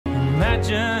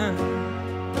imagine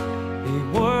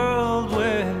a world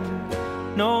where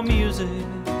no music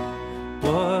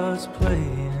was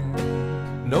playing.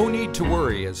 No need to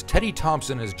worry, as Teddy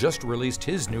Thompson has just released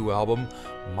his new album,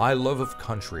 My Love of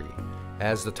Country.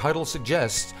 As the title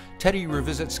suggests, Teddy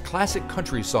revisits classic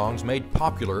country songs made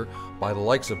popular by the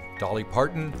likes of Dolly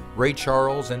Parton, Ray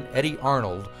Charles, and Eddie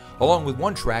Arnold, along with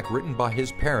one track written by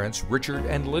his parents, Richard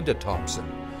and Linda Thompson.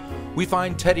 We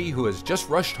find Teddy, who has just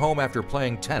rushed home after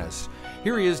playing tennis.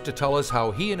 Here he is to tell us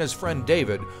how he and his friend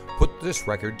David put this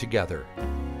record together.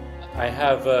 I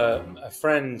have a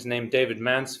friend named David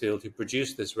Mansfield who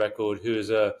produced this record, who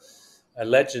is a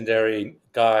legendary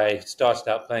guy. Started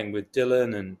out playing with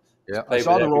Dylan and yeah, I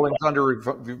saw the Rolling Thunder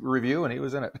review, and he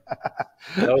was in it.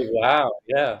 Oh wow,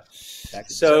 yeah.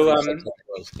 So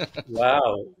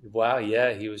wow,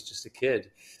 yeah, he was just a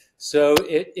kid. So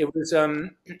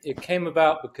it came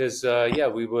about because I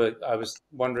was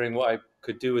wondering what I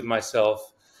could do with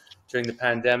myself during the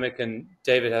pandemic, and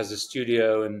David has a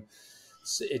studio, and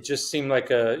it just seemed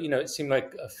like a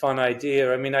fun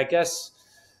idea. I mean, I guess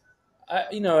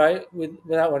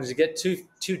without wanting to get too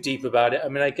deep about it, I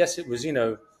mean, I guess it was,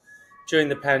 during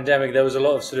the pandemic, there was a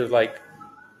lot of sort of like,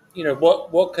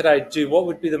 what could I do? What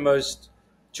would be the most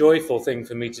joyful thing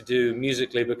for me to do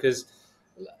musically? Because,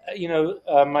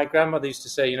 my grandmother used to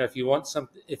say, if you want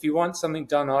something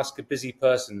done, ask a busy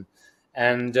person.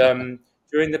 And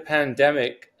during the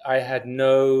pandemic, I had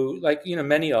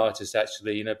many artists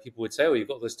actually, people would say, oh, you've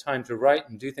got this time to write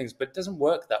and do things, but it doesn't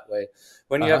work that way.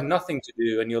 When you have nothing to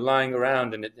do and you're lying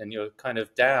around and you're kind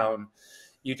of down,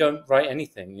 you don't write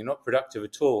anything. You're not productive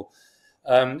at all.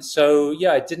 I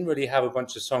didn't really have a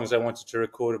bunch of songs I wanted to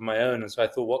record of my own. And so I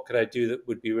thought, what could I do that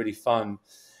would be really fun?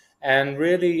 And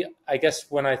really, I guess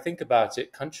when I think about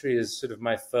it, country is sort of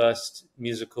my first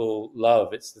musical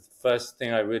love. It's the first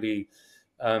thing I really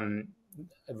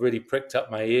pricked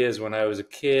up my ears when I was a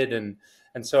kid. And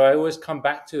so I always come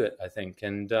back to it, I think.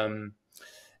 And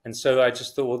so I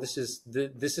just thought, well, this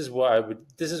is what I would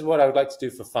like to do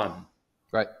for fun.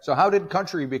 Right. So how did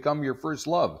country become your first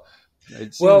love?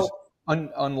 It seems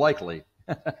unlikely.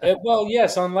 Well,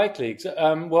 yes, unlikely.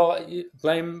 I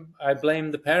blame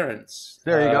the parents.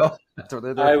 There you go. That's what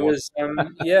they're there for.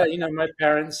 My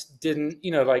parents didn't,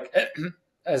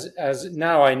 as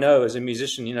now I know as a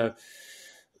musician,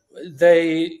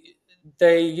 they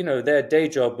their day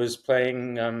job was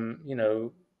playing,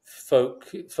 folk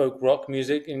rock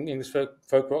music, English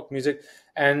folk rock music,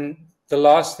 and the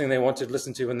last thing they wanted to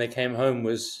listen to when they came home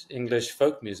was English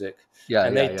folk music.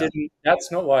 Didn't.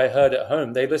 That's not what I heard at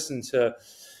home. They listened to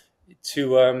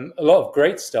a lot of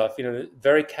great stuff.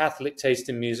 Very Catholic taste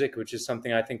in music, which is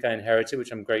something I think I inherited,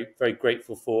 which I'm very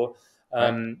grateful for.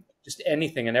 Just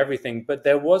anything and everything. But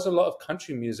there was a lot of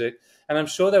country music, and I'm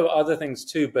sure there were other things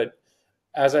too. But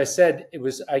as I said,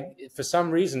 for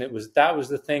some reason that was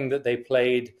the thing that they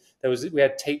played. We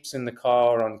had tapes in the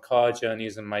car on car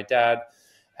journeys, and my dad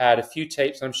had a few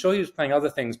tapes, and I'm sure he was playing other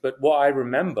things. But what I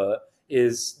remember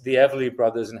is the Everly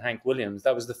Brothers and Hank Williams.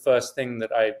 That was the first thing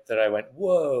that I went,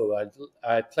 whoa!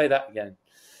 I'd play that again.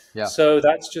 Yeah. So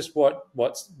that's just what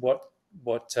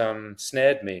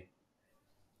snared me.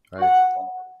 Right.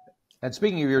 And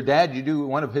speaking of your dad, you do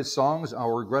one of his songs,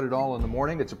 "I'll Regret It All in the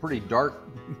Morning." It's a pretty dark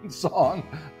song.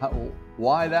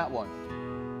 Why that one?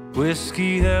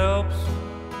 Whiskey helps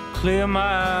clear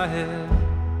my head.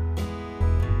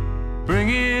 Bring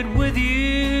it with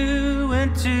you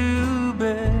into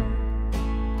bed.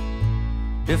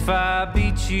 If I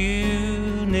beat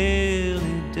you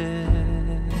nearly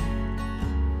dead,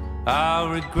 I'll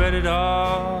regret it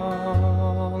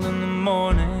all in the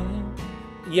morning.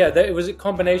 Yeah, it was a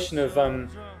combination of there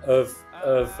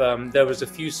was a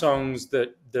few songs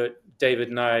that David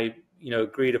and I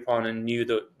agreed upon and knew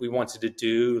that we wanted to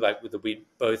do, that we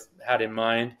both had in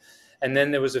mind. And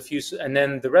then there was a few, and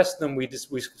then the rest of them we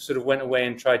sort of went away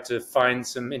and tried to find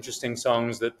some interesting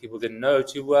songs that people didn't know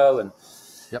too well,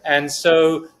 and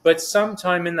so. But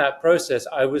sometime in that process,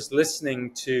 I was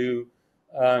listening to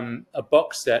a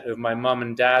box set of my mum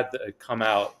and dad that had come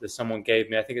out that someone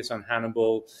gave me. I think it's on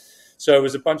Hannibal. So it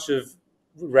was a bunch of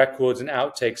records and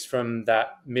outtakes from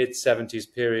that mid-'70s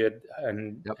period,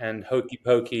 and Hokey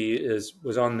Pokey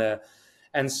was on there,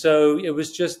 and so it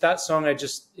was just that song.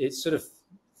 It sort of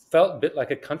felt a bit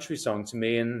like a country song to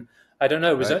me, and I don't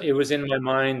know. It was in my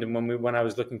mind, and when I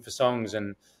was looking for songs,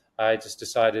 and I just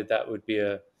decided that would be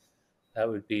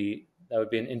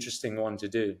an interesting one to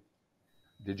do.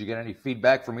 Did you get any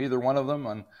feedback from either one of them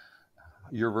on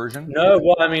your version? No.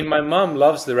 Well, I mean, my mom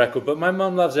loves the record, but my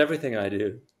mom loves everything I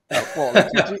do. Well,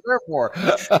 that's what she's there for.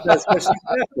 That's what she's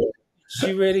there for.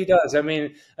 She really does. I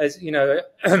mean, as you know,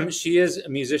 she is a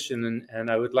musician, and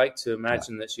I would like to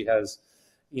imagine that she has,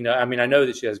 you know, I mean, I know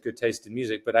that she has good taste in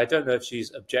music, but I don't know if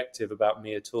she's objective about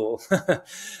me at all. My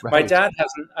Right. dad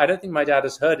hasn't. I don't think my dad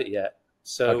has heard it yet.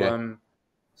 So, Okay.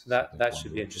 so that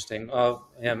should be interesting. Oh,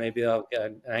 yeah, maybe I'll get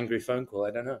an angry phone call.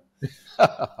 I don't know.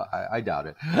 I doubt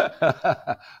it.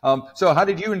 So how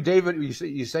did you and David,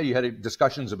 you say you had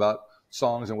discussions about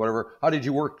songs and whatever. How did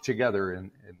you work together in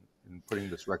putting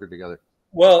this record together?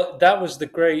 Well, that was the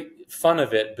great fun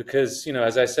of it because, you know,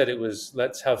 as I said, it was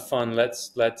let's have fun.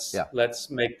 Yeah. Let's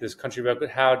make this country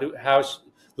record.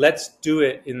 Let's do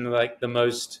it in like the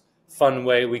most fun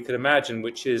way we could imagine,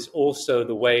 which is also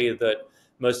the way that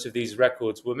most of these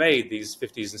records were made, these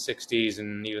 50s and 60s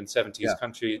and even 70s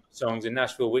country songs in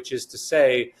Nashville, which is to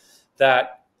say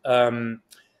that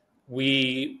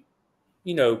we,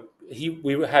 you know,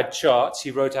 we had charts.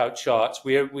 He wrote out charts.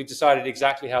 We decided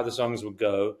exactly how the songs would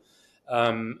go.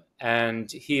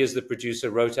 And he, as the producer,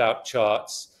 wrote out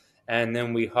charts. And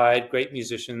then we hired great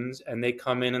musicians, and they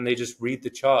come in and they just read the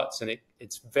charts. And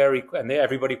it's very, and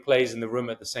everybody plays in the room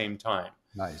at the same time.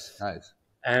 Nice, nice.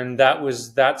 And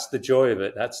that's the joy of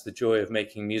it. That's the joy of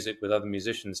making music with other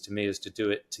musicians to me, is to do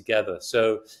it together.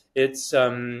 So it's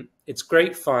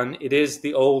great fun. It is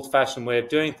the old fashioned way of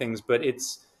doing things, but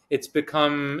it's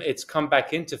come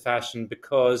back into fashion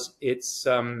because it's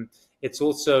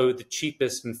also the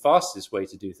cheapest and fastest way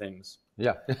to do things.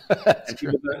 Yeah.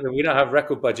 We don't have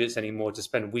record budgets anymore to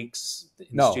spend weeks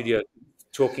in the studio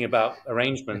talking about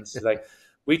arrangements. Like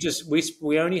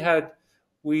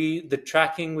the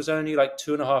tracking was only like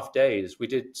 2.5 days. We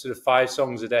did sort of 5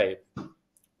 songs a day.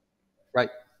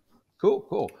 Right.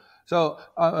 Cool. So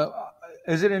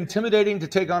is it intimidating to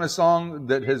take on a song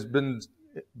that has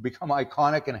become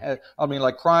iconic and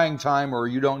like Crying Time or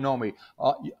You Don't Know Me?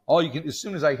 All you can, as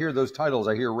soon as I hear those titles,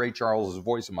 I hear Ray Charles'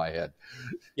 voice in my head.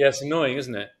 Yeah, it's annoying,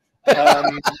 isn't it?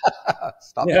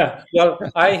 Stop yeah. Well,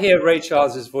 I hear Ray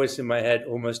Charles's voice in my head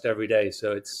almost every day,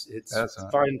 so it's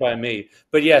fine by me.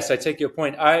 But yes, I take your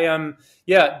point.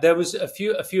 There was a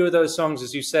few of those songs,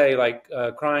 as you say, like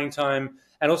Crying Time,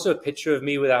 and also A Picture of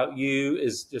Me Without You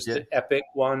is just an epic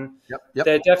one. Yep.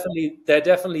 They're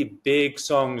definitely big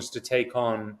songs to take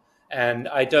on, and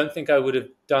I don't think I would have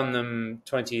done them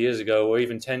 20 years ago or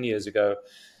even 10 years ago.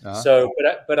 Uh-huh. So,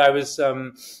 but I was,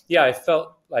 I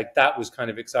felt like that was kind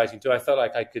of exciting too. I felt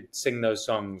like I could sing those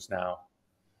songs now.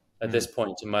 At this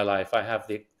point in my life, I have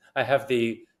half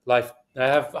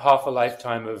a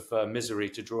lifetime of misery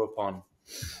to draw upon.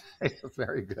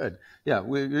 Very good. Yeah,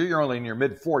 you're only in your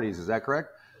mid-40s, is that correct?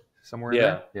 Somewhere in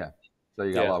there? Yeah. So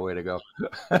you got a lot of way to go.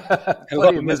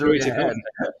 Plenty of misery ahead.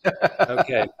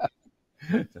 Okay.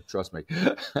 Trust me.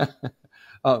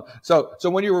 So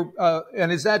when you were,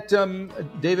 and is that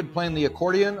David playing the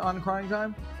accordion on Crying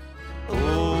Time?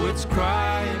 Oh, it's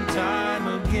crying time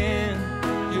again.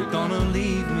 You're gonna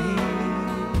leave me.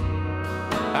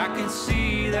 I can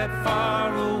see that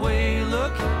far away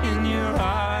look in your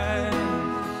eyes.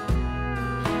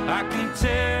 I can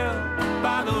tell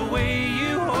by the way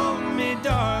you hold me,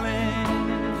 darling,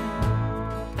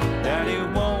 that it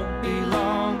won't be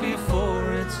long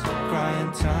before it's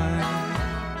crying time.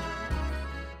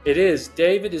 It is.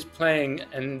 David is playing,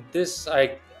 and this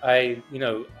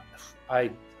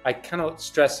I cannot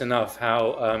stress enough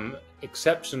how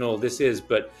exceptional this is.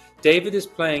 But David is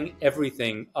playing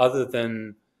everything other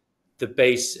than the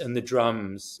bass and the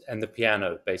drums and the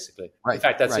piano, basically. Right, in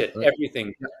fact, that's it. Right.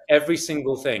 Everything, every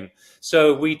single thing.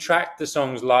 So we tracked the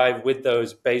songs live with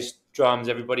those bass, drums,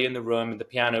 everybody in the room, and the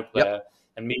piano player,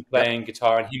 and me playing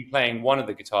guitar, and him playing one of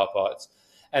the guitar parts.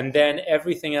 And then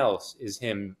everything else is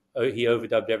him. He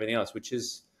overdubbed everything else, which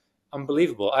is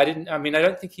unbelievable. I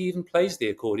don't think he even plays the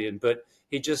accordion, but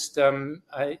he just did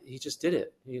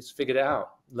it. He's figured it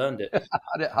out, learned it.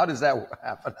 How does that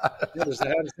happen? How does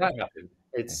that happen?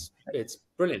 It's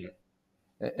brilliant.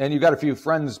 And you got a few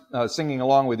friends singing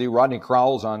along with you. Rodney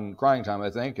Crowell's on Crying Time, I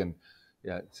think. And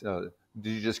did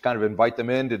you just kind of invite them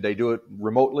in? Did they do it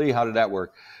remotely? How did that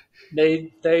work?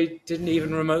 They didn't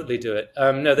even remotely do it.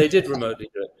 No, they did remotely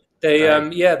do it.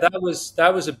 That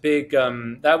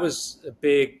was a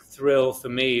big thrill for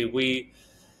me. We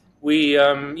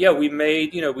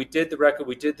made, we did the record,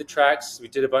 we did the tracks, he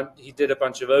did a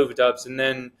bunch of overdubs, and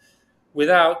then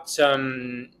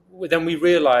then we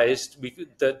realized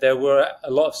that there were a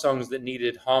lot of songs that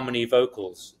needed harmony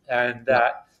vocals, and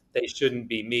that they shouldn't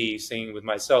be me singing with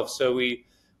myself. So we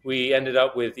ended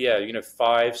up with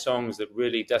 5 songs that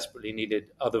really desperately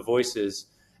needed other voices,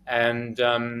 and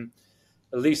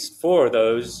at least 4 of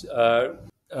those.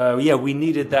 We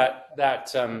needed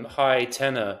that high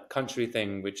tenor country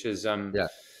thing, which is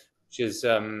which is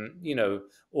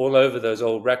all over those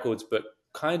old records, but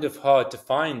kind of hard to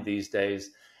find these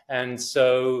days. And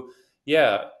so,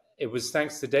 yeah, it was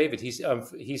thanks to David. He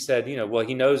said, well,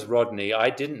 he knows Rodney. I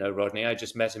didn't know Rodney. I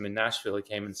just met him in Nashville. He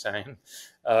came and sang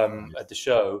at the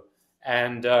show,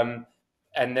 and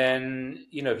then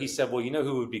he said, well,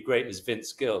 who would be great is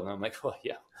Vince Gill. And I'm like, well,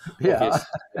 yeah, Yeah.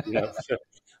 obviously,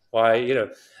 why,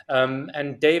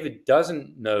 and David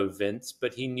doesn't know Vince,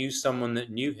 but he knew someone that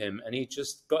knew him, and he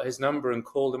just got his number and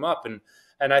called him up, and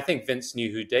I think Vince knew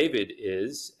who David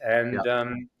is, and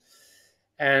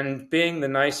being the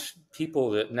nice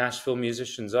people that Nashville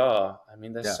musicians are, I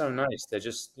mean, they're so nice. They're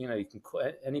just, you can call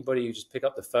anybody, you just pick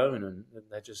up the phone, and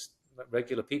they're just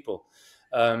regular people.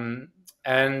 And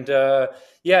so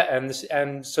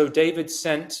David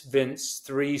sent Vince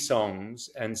 3 songs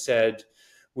and said,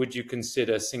 would you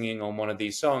consider singing on one of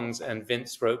these songs? And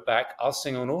Vince wrote back, I'll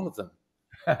sing on all of them.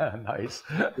 Nice.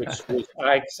 which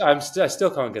I still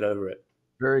can't get over it.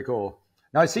 Very cool.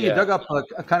 Now I see you dug up a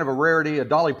kind of a rarity, a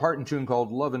Dolly Parton tune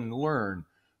called "Love and Learn,"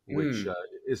 which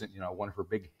isn't one of her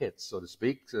big hits, so to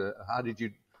speak. How did you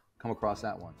come across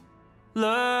that one?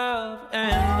 Love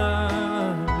and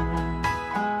learn,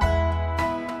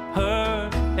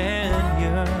 hurt and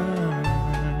yearn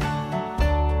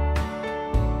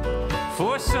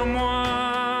for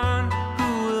someone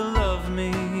who will love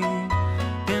me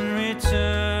in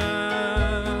return.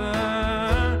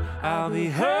 I'll be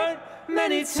hurt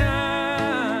many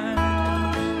times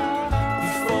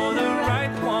before the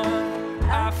right one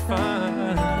I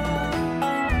find,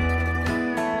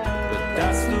 but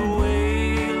that's the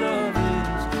way love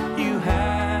is. You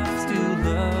have to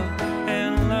love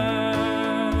and learn.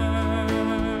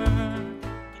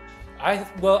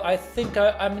 I've not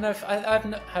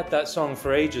had that song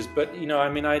for ages, but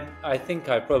I think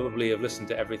I probably have listened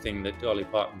to everything that Dolly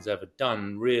Parton's ever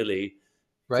done, really,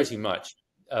 pretty much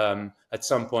at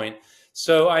some point.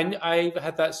 So I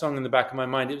had that song in the back of my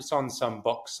mind. It was on some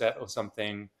box set or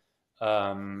something,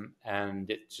 and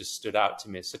it just stood out to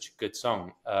me. It's such a good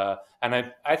song,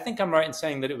 and I think I'm right in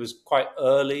saying that it was quite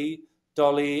early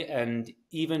Dolly, and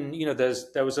even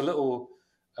there was a little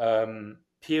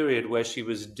period where she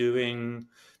was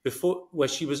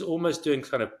almost doing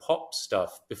kind of pop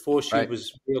stuff before she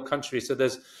was real country. So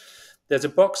there's a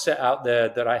box set out there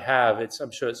that I have.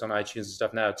 I'm sure it's on iTunes and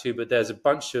stuff now too, but there's a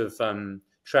bunch of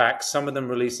tracks, some of them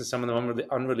released and some of them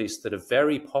unreleased, that are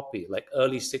very poppy, like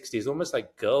early 60s, almost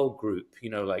like girl group,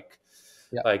 Phil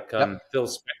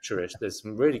Spector-ish. There's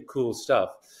some really cool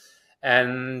stuff.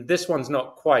 And this one's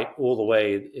not quite all the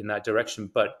way in that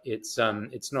direction, but it's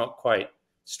not quite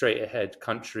straight ahead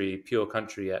country, pure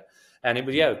country yet. And it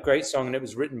was, a great song. And it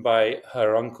was written by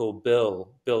her uncle,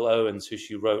 Bill Owens, who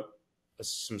she wrote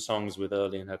some songs with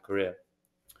early in her career.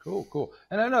 Cool.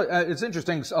 And I know it's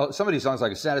interesting. Some of these songs,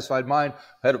 like "A Satisfied Mind,"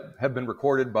 have been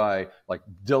recorded by like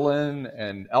Dylan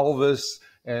and Elvis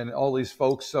and all these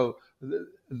folks. So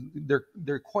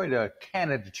they're quite a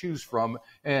canon to choose from.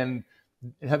 And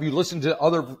have you listened to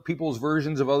other people's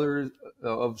versions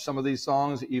of some of these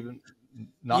songs? Even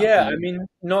not? Yeah,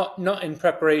 not in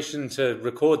preparation to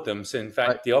record them. So in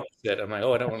fact, the opposite. I'm like,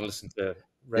 I don't want to listen to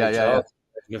Ray Charles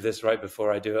of this right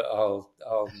before I do it. I'll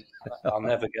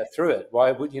never get through it.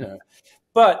 Why would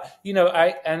But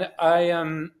I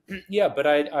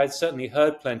certainly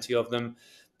heard plenty of them.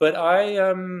 But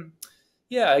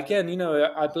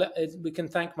we can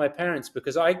thank my parents,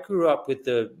 because I grew up with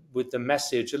the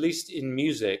message, at least in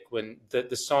music, when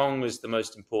the song was the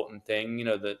most important thing.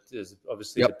 That there's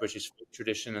obviously the British folk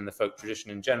tradition, and the folk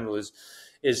tradition in general is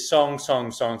song. It's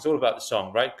all about the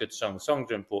song, right? Good songs.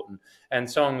 Songs are important, and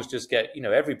songs just get,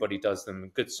 everybody does them. A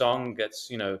good song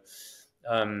gets,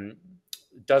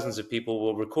 dozens of people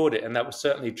will record it, and that was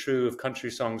certainly true of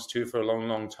country songs too. For a long,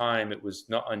 long time, it was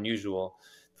not unusual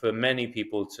for many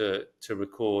people to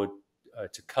record,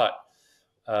 to cut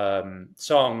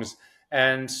songs.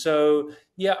 And so,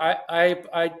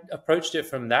 I approached it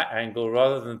from that angle,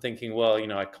 rather than thinking, well,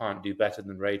 I can't do better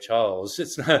than Ray Charles.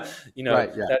 It's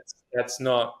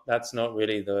not, that's not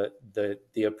really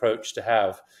the approach to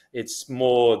have. It's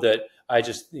more that I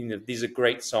just, these are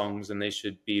great songs and they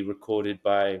should be recorded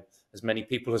by as many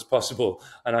people as possible.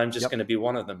 And I'm just going to be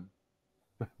one of them.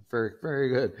 Very, very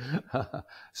good.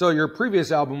 So your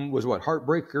previous album was what?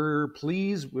 Heartbreaker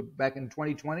Please, back in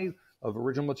 2020, of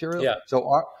original material? Yeah.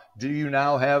 So do you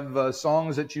now have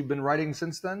songs that you've been writing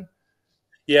since then?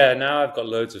 Yeah, now I've got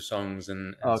loads of songs,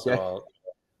 and so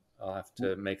I'll have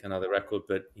to make another record.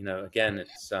 But, again,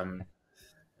 it's how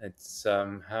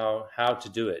to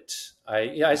do it. I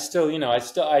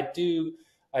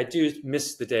do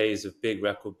miss the days of big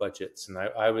record budgets. And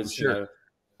I was, sure.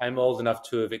 I'm old enough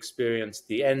to have experienced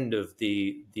the end of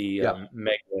the Yeah.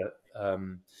 mega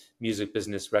music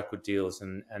business record deals,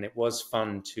 and it was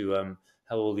fun to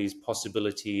have all these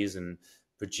possibilities and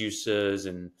producers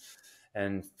and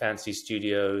fancy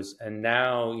studios. And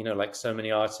now, you know, like so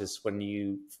many artists, when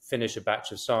you finish a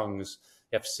batch of songs,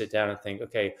 you have to sit down and think,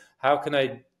 okay, how can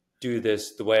I do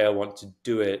this the way I want to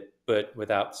do it, but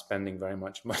without spending very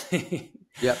much money?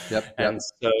 Yep. And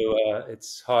so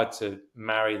it's hard to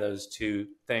marry those two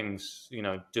things, you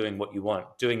know, doing what you want,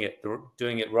 doing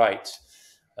it right,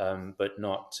 but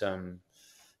not,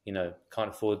 you know, can't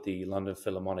afford the London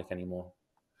Philharmonic anymore.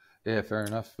 Yeah, fair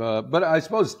enough. But I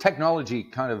suppose technology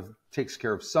kind of takes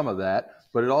care of some of that,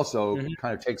 but it also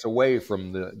kind of takes away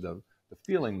from the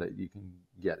feeling that you can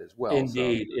get as well.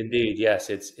 Indeed, yes.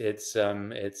 It's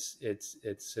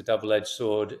a double-edged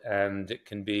sword, and it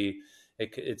can be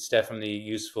it's definitely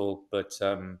useful, but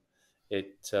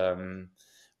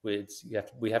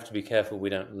we have to be careful we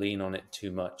don't lean on it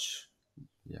too much.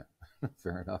 Yeah,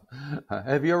 fair enough.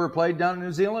 Have you ever played down in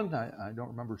New Zealand? I don't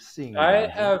remember seeing you. I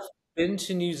have been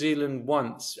to New Zealand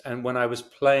once, and when I was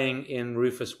playing in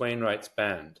Rufus Wainwright's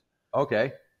band.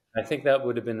 Okay. I think that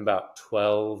would have been about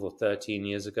 12 or 13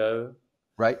 years ago.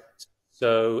 Right.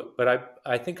 So, but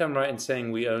I think I'm right in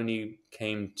saying we only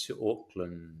came to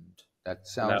Auckland. That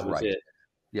sounds right. It.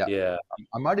 Yeah.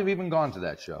 I might have even gone to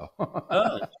that show.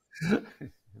 Oh.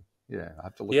 Yeah, I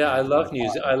have to look. Yeah, I love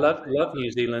love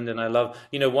New Zealand, and I love,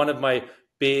 you know, one of my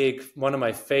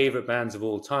favorite bands of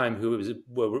all time who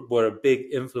were a big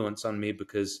influence on me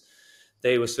because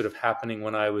they were sort of happening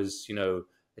when I was, you know,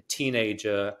 a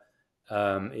teenager.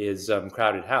 Is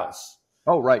Crowded House.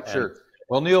 Oh, right, sure.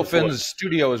 Well, Neil Finn's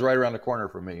studio is right around the corner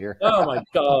from me here. Oh my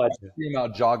God! I see him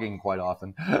out jogging quite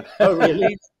often. Oh,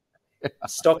 really? Yeah.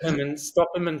 Stop him and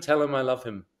tell him I love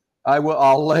him. I will.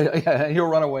 He'll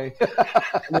run away.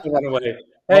 He'll run away.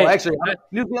 Well, actually,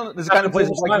 New Zealand is the kind of place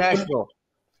like Nashville.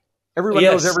 Everyone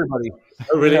knows everybody.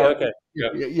 Oh, really? You know, okay.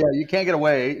 Yeah, you can't get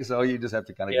away, so you just have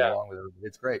to kind of get along with everybody.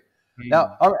 It's great. Mm.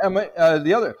 Now,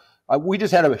 we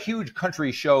just had a huge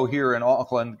country show here in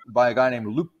Auckland by a guy named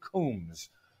Luke Combs,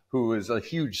 who is a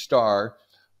huge star,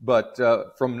 but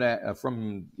from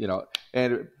you know,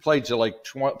 and it played to like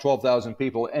 12,000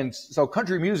 people, and so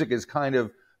country music is kind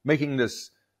of making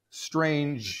this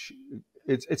strange.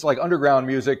 It's like underground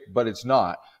music, but it's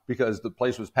not, because the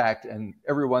place was packed and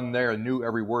everyone there knew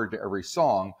every word to every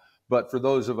song. But for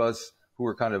those of us who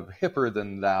were kind of hipper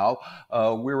than thou,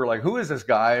 we were like, who is this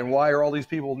guy and why are all these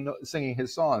people singing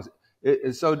his songs?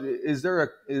 So is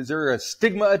there a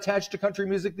stigma attached to country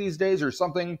music these days or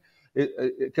something?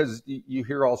 Because you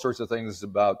hear all sorts of things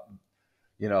about,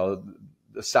 you know,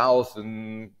 the South,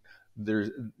 and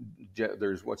there's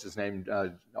what's his name,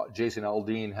 Jason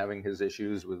Aldean, having his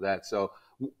issues with that. So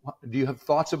do you have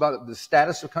thoughts about the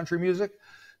status of country music?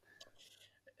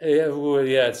 Yeah, well,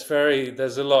 yeah,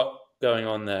 there's a lot going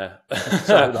on there.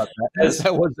 Sorry about that.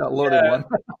 That was a loaded one.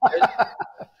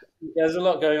 There's a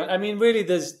lot going on. I mean, really,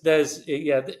 there's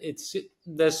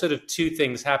sort of two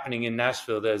things happening in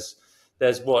Nashville. There's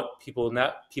what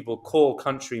people call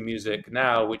country music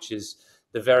now, which is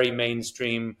the very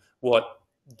mainstream, what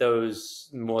the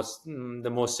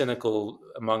more cynical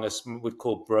among us would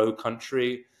call bro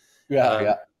country.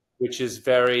 Yeah. Which is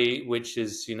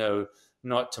you know,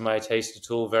 not to my taste at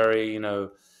all. Very, you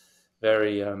know,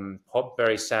 very pop,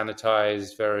 very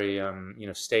sanitized, very you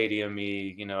know,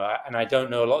 stadium-y, you know, and I don't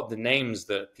know a lot of the names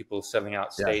that people selling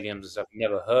out stadiums and stuff.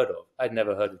 Never heard of. I'd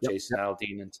never heard of Jason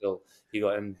Aldean until he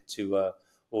got into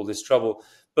all this trouble.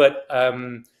 But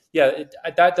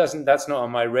that's not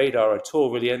on my radar at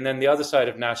all, really. And then the other side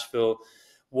of Nashville,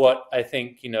 what I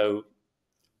think, you know,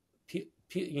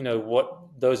 what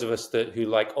those of us who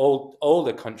like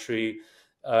older country.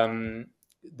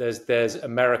 There's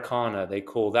Americana, they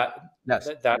call that.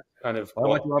 That kind of. I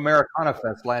went to Americana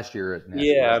Fest last year at Nashville.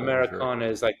 Yeah, Americana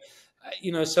is like,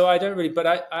 you know. So I don't really,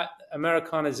 but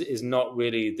Americana is not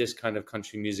really this kind of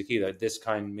country music either. This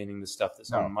kind meaning the stuff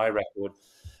that's on my record.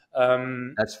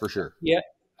 That's for sure. Yeah,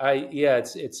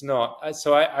 it's not.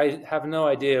 So I have no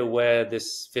idea where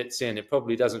this fits in. It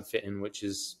probably doesn't fit in, which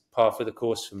is par for the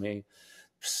course for me.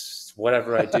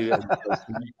 Whatever I do,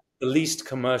 the least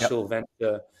commercial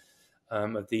venture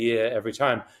of the year every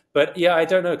time. But yeah, I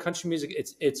don't know. Country music,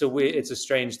 it's a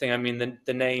strange thing. I mean,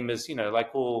 the name is, you know,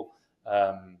 like all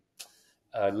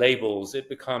labels,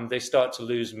 they start to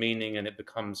lose meaning, and it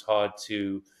becomes hard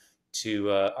to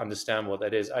understand what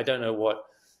that is. I don't know what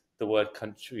the word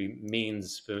country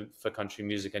means for country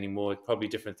music anymore. It's probably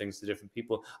different things to different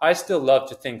people. I still love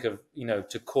to think of, you know,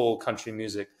 to call country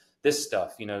music this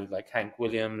stuff, you know, like Hank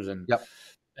Williams and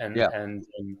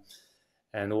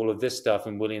and all of this stuff,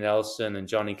 and Willie Nelson and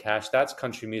Johnny Cash. That's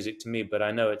country music to me, but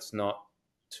I know it's not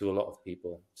to a lot of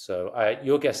people. So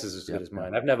your guess is as good as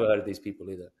mine. I've never heard of these people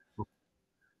either.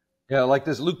 Yeah, like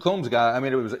this Luke Combs guy. I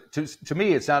mean, it was to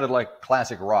me, it sounded like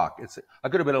classic rock. I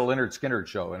could have been a Leonard Skinner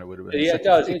show, and it would have been. Yeah, it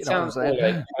does. It sounds more like,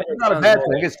 it's not a bad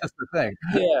thing. It's just a thing.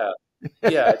 Yeah,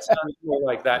 yeah. It sounds more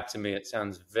like that to me. It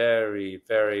sounds very,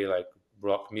 very like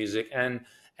rock music,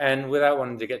 and without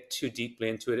wanting to get too deeply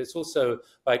into it, it's also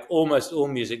like almost all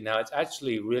music now. It's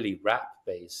actually really rap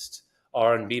based,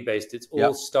 R&B based. It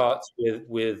all starts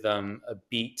with a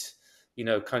beat. You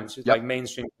know, country, like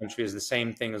mainstream country is the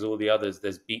same thing as all the others.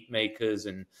 There's beat makers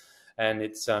and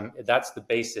it's that's the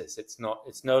basis. It's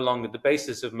no longer the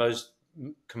basis of most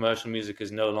commercial music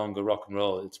is no longer rock and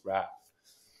roll. It's rap.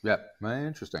 Yeah,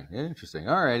 interesting.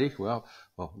 All righty. Well,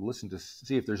 listen to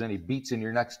see if there's any beats in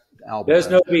your next album. There's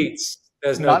no beats.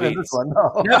 There's no Not beats. In this one,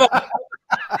 no. Never.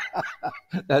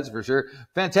 That's for sure.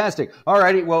 Fantastic. All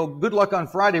righty. Well, good luck on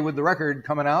Friday with the record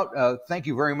coming out. Thank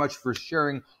you very much for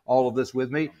sharing all of this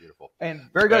with me. Beautiful. And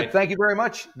very good. Great. Thank you very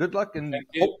much. Good luck and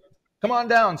come on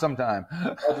down sometime.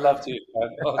 I'd love to.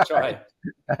 I'll try.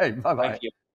 Hey, bye-bye. Thank you.